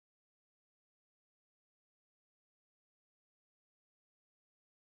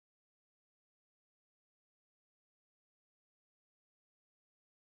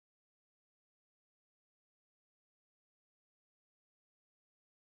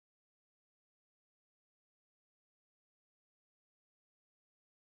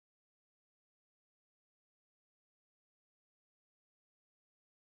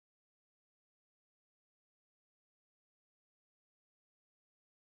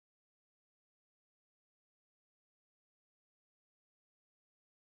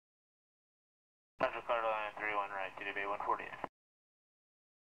clear to line 31 right, TDB 140.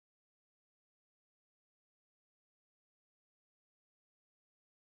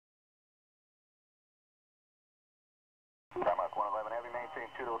 Denmark 111 Heavy, maintain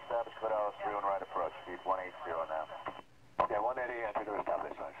 2 to establish, clear to 31 right approach, speed 180 now. Okay, 180, enter to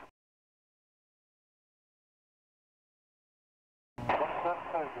establish size.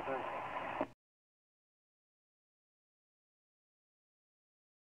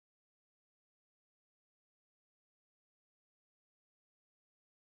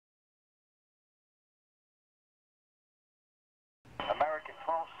 American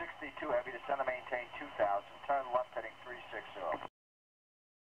 1262 Heavy, descend to maintain 2000, turn left heading 360.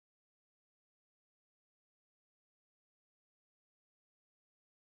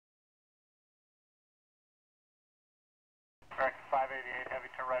 American 588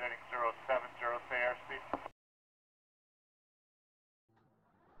 Heavy, turn right heading 070, say airspeed.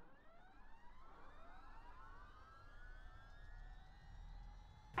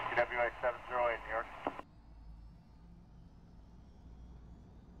 TWA 708 New York.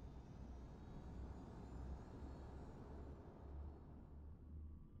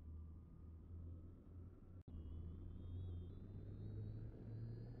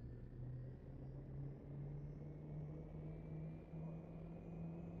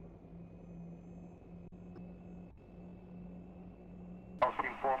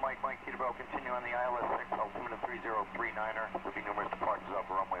 Team 4, Mike, Teterboro, continue on the ILS 6, altimeter 3039er. There'll be numerous departures off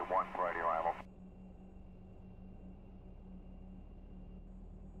runway 1 prior to arrival.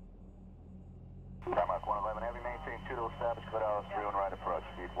 Denmark 111 Heavy, maintain 2 to establish, clear to 31 right approach,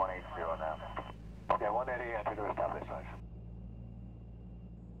 speed 180 now. Okay, 180, enter to establish size.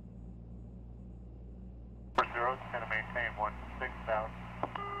 40, it's going to maintain 16,000.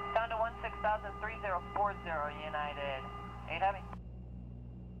 Down to 16,000, 3040 United. 8 Heavy.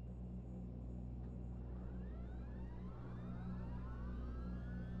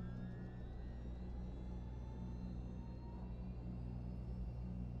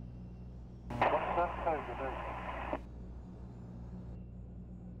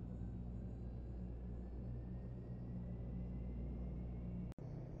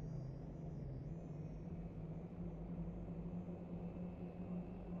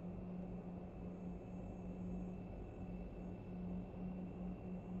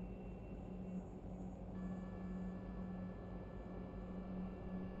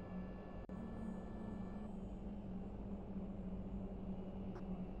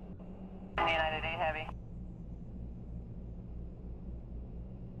 United 8 Heavy.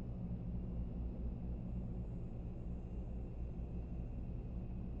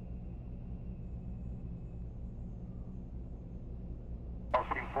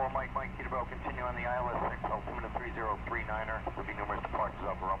 Team 4, Mike, Teterboro, continue on the ILS 6, altimeter 3039er. There'll be numerous departures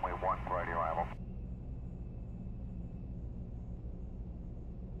off runway 1 prior to arrival.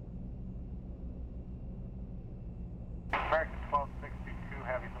 American 1262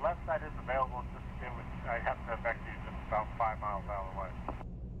 Heavy. The left side is available, just I have to affect you just about 5 miles out of the way.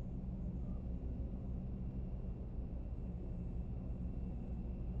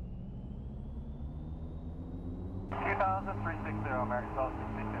 American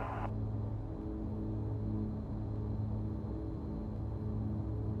 1262.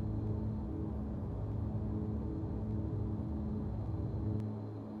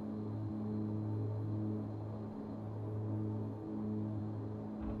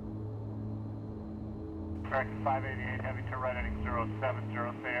 American 588 Heavy, turn right heading 070,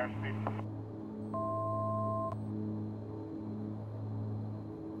 say airspeed.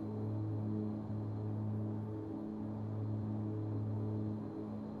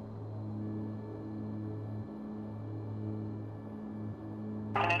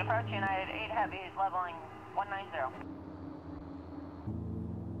 And approach United 8 Heavy is leveling 190.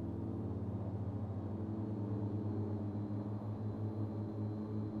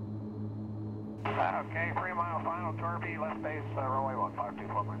 Okay, 3 mile final, Torby, left base, runway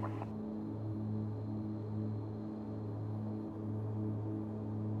 1524, Mike.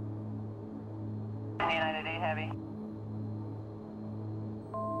 United 8 Heavy.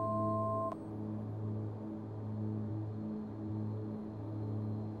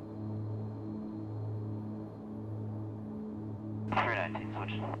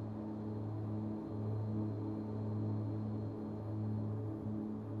 Switch.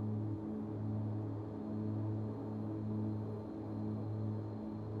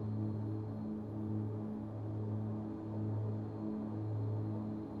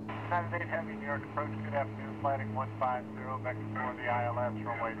 United 8 Heavy, New York approach, good afternoon, flighting 150, vector for the ILS,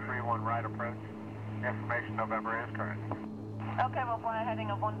 runway 31 right approach. Information November is correct. Okay, we'll fly a heading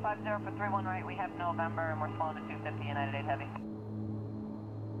of 150 for 31 right. We have November and we're slowing to 250 United 8 Heavy.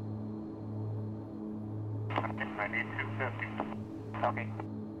 I need 250. Okay.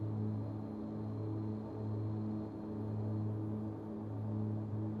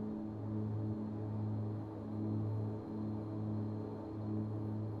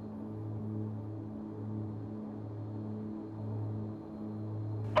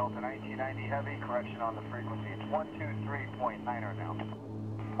 Delta 1990 Heavy, correction on the frequency. It's 123.9 now.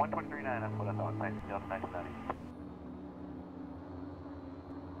 123.9, that's what I thought. Nice, Delta 1990.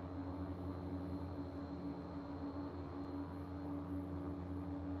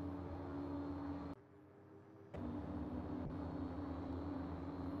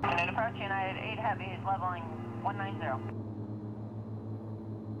 United approach United 8 Heavy is leveling 190.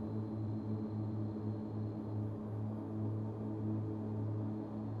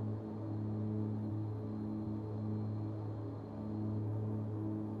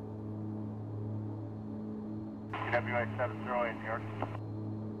 WA 708 New York.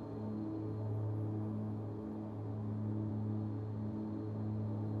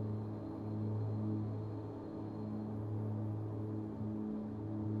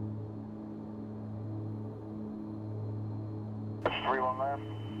 Push 31 left,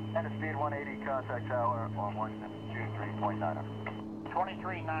 and a speed 180, contact tower on 123.9.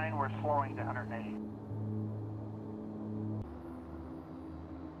 23.9, we're slowing to 180.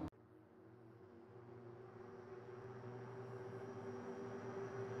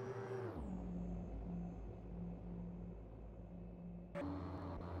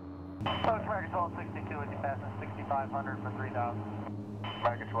 Approach American 1262 with you passing 6500 for 3000.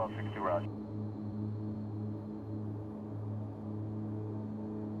 American 1262, roger.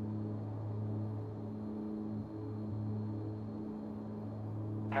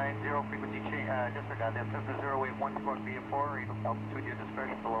 Frequency change, disregard that. Cessna 081 squad BF4, altitude your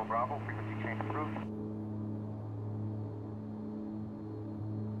discretion below Bravo, frequency change approved.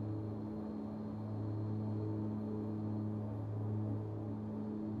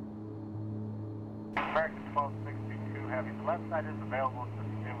 American 1262 Heavy. The left side is available,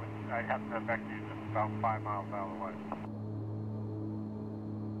 I'd have to effect you just about 5 miles out of the way.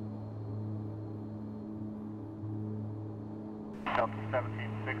 Delta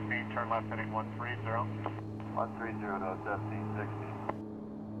 1716, turn left heading 130. 130 to 1760.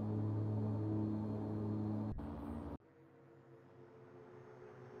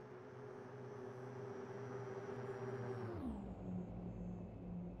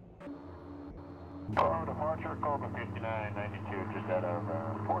 Departure, Cobra 5992, just out of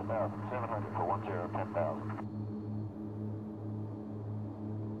 4,700 for 10,000.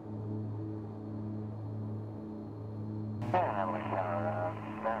 And Avalanche Tower,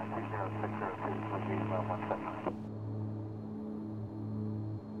 30602, would be 179.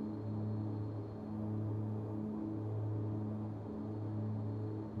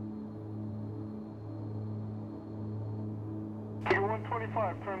 You're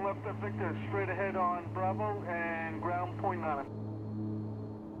 125, turn left at Victor, straight ahead on Bravo and ground point 9.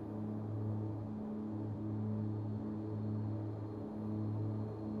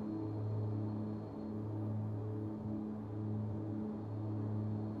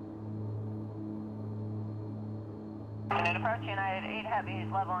 United approach United 8 Heavy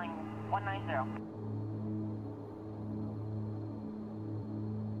is leveling 190.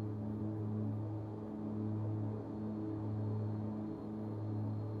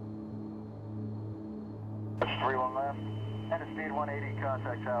 Push 31 left, and a speed 180,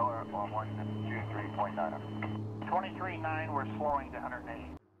 contact tower on 123.9. 23.9, we're slowing to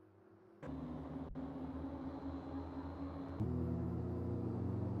 180.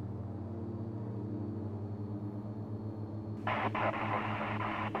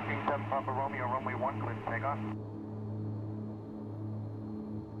 King 7 Papa Romeo, runway 1, clear to take off.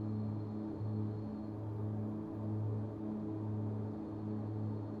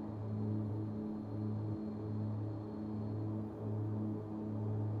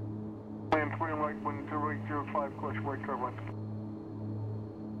 Land 20 right, 10805, clutch right turbine.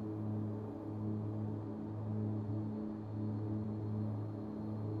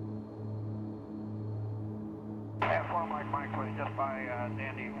 F1 Mike, just by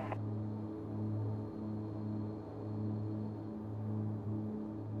Dandy.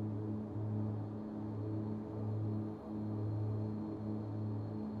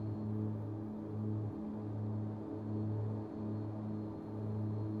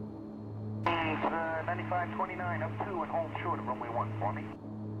 It's 9529 up 2 and hold short of runway 1 for me.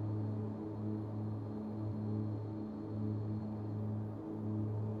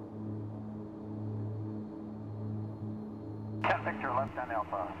 10 Victor, left 10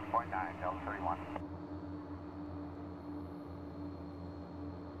 Alpha, 0.9, Delta 31.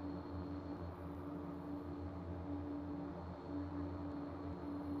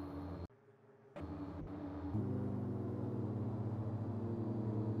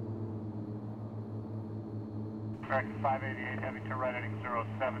 American 588, heavy to right heading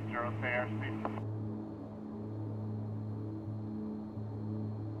 070, say airspeed.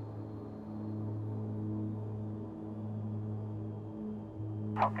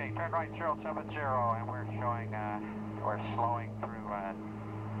 Okay, turn right 070, and we're showing, we're slowing through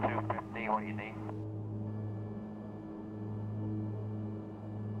 250. What do you need?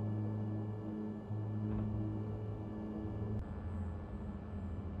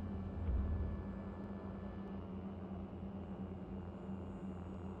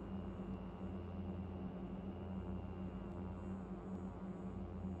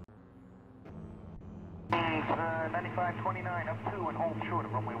 It's 9529 up 2 and hold short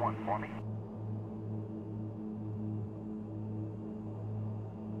of runway 1 for me.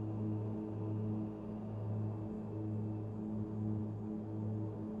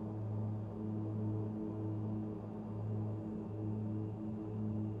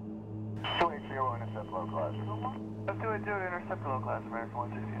 Intercept low class. Let's do it, intercept low class, American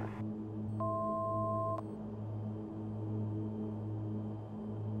 160.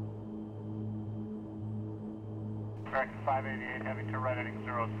 American 588, heavy to right heading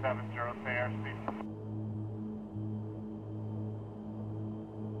 070, say airspeed.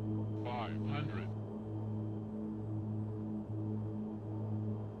 500.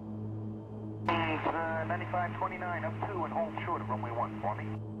 It's 9529 up 2 and hold short of runway 1 for me.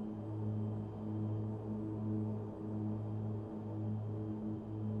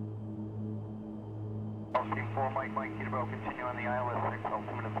 Team 4, Mike, Kidderbo, continue on the ILS 6,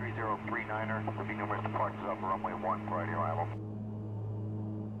 altimeter 3039er. There'll be numerous departures over runway 1 prior to your arrival.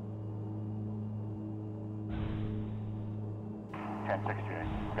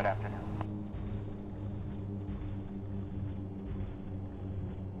 Good afternoon.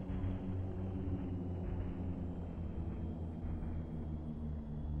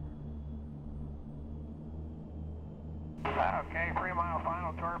 Okay, 3 mile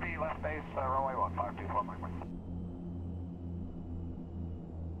final, Torby, left base, runway 1, 524, Mike.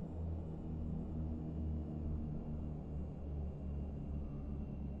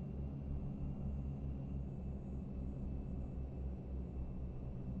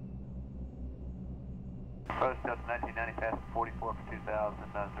 First Delta 1990, past 44 for 2000,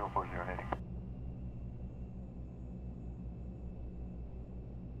 040 heading.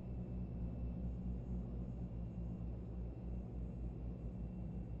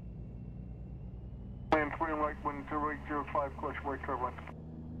 Land 3 right, 10805, clutch right turbine.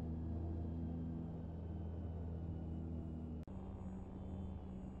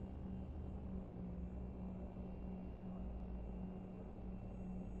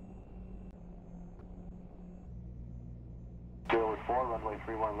 Tail 4, runway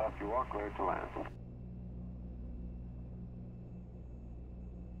 31 left, you are cleared to land.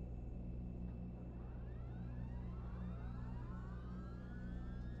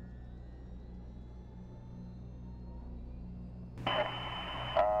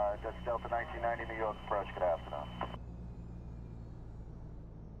 That's Delta 1990, New York approach, good afternoon.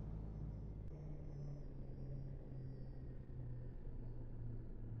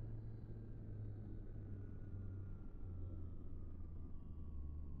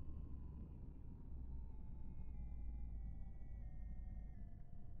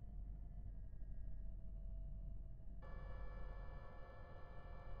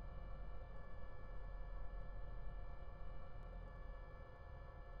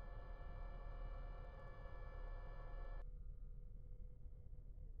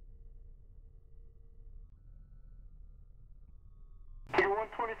 You're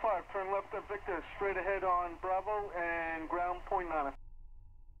 125, turn left at Victor, straight ahead on Bravo and ground point 9.